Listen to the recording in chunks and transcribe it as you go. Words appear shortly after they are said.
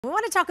We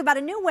want to talk about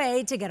a new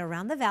way to get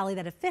around the valley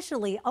that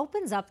officially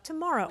opens up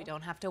tomorrow. We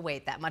don't have to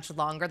wait that much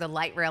longer. The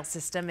light rail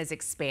system is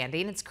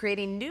expanding. It's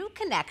creating new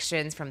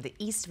connections from the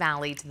East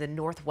Valley to the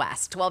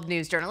Northwest. 12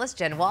 News journalist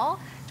Jen Wall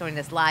joining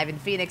us live in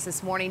Phoenix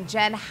this morning.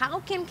 Jen,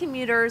 how can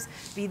commuters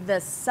be the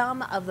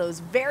sum of those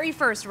very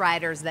first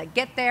riders that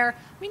get there?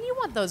 I mean, you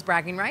want those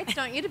bragging rights,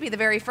 don't you, to be the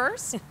very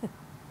first?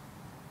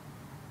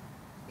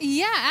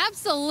 Yeah,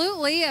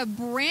 absolutely. A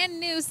brand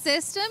new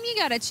system. You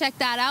got to check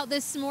that out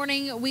this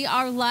morning. We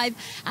are live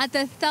at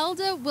the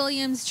Thelda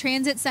Williams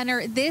Transit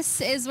Center.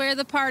 This is where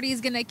the party is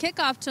going to kick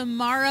off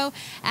tomorrow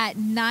at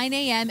 9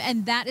 a.m.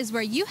 And that is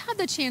where you have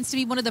the chance to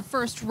be one of the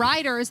first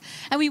riders.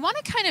 And we want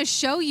to kind of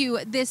show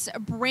you this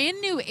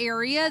brand new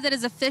area that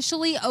is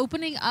officially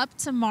opening up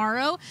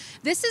tomorrow.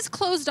 This is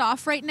closed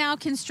off right now.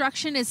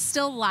 Construction is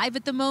still live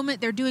at the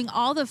moment. They're doing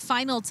all the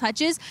final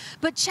touches.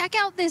 But check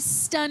out this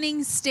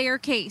stunning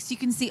staircase. You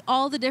can see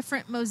all the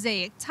different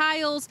mosaic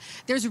tiles.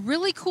 There's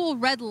really cool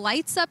red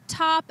lights up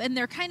top, and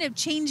they're kind of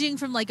changing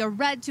from like a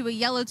red to a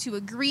yellow to a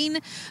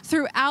green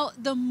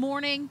throughout the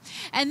morning.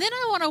 And then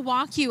I want to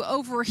walk you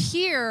over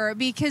here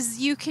because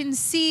you can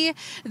see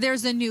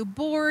there's a new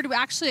board.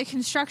 Actually, a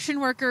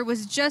construction worker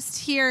was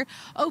just here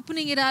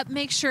opening it up,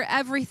 make sure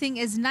everything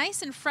is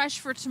nice and fresh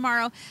for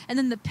tomorrow. And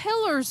then the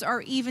pillars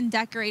are even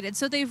decorated.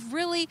 So they've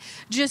really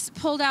just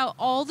pulled out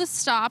all the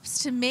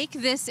stops to make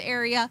this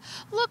area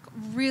look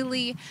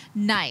really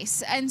nice.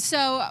 And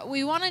so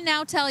we want to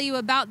now tell you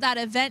about that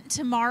event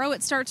tomorrow.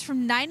 It starts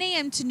from 9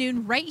 a.m. to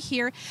noon right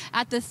here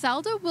at the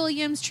Thelda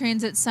Williams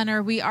Transit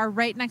Center. We are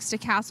right next to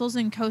Castles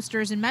and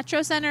Coasters and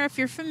Metro Center, if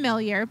you're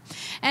familiar.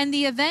 And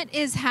the event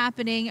is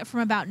happening from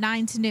about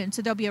 9 to noon.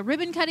 So there'll be a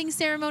ribbon cutting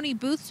ceremony,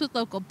 booths with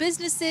local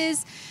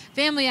businesses,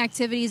 family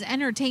activities,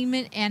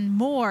 entertainment, and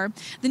more.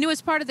 The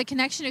newest part of the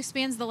connection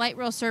expands the light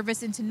rail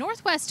service into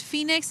Northwest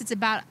Phoenix. It's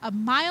about a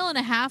mile and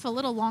a half, a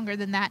little longer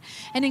than that,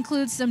 and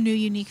includes some new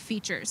unique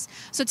features.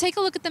 So take a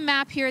look at the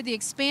map here. The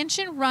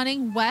expansion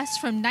running west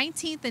from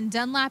 19th and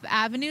Dunlap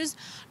Avenues,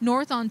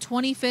 north on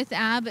 25th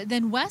Ave,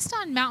 then west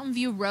on Mountain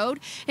View Road.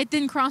 It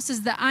then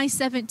crosses the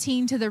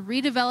I-17 to the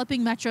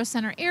redeveloping Metro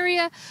Center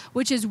area,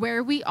 which is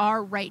where we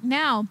are right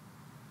now.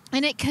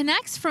 And it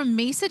connects from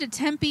Mesa to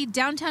Tempe,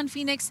 downtown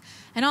Phoenix,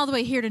 and all the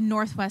way here to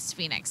Northwest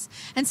Phoenix.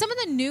 And some of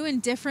the new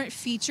and different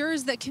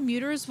features that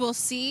commuters will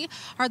see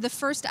are the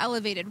first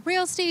elevated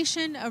rail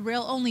station, a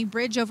rail-only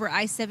bridge over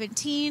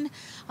I-17,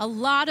 a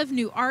lot of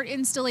new art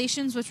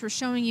installations, which we're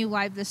showing you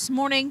live this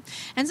morning.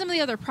 And some of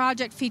the other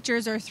project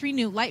features are 3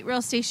 new light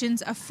rail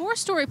stations, a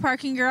 4-story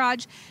parking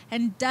garage,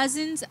 and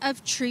dozens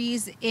of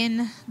trees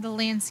in the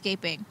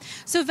landscaping.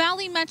 So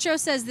Valley Metro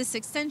says this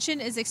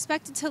extension is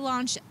expected to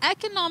launch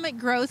economic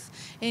growth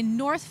in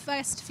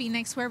Northwest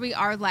Phoenix, where we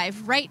are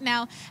live right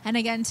now. And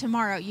again,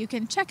 tomorrow, you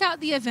can check out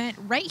the event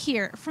right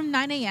here from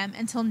 9 a.m.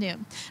 until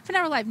noon. For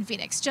now, we're live in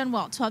Phoenix. Jen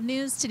Wall, 12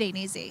 News, Today and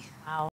Easy. Wow.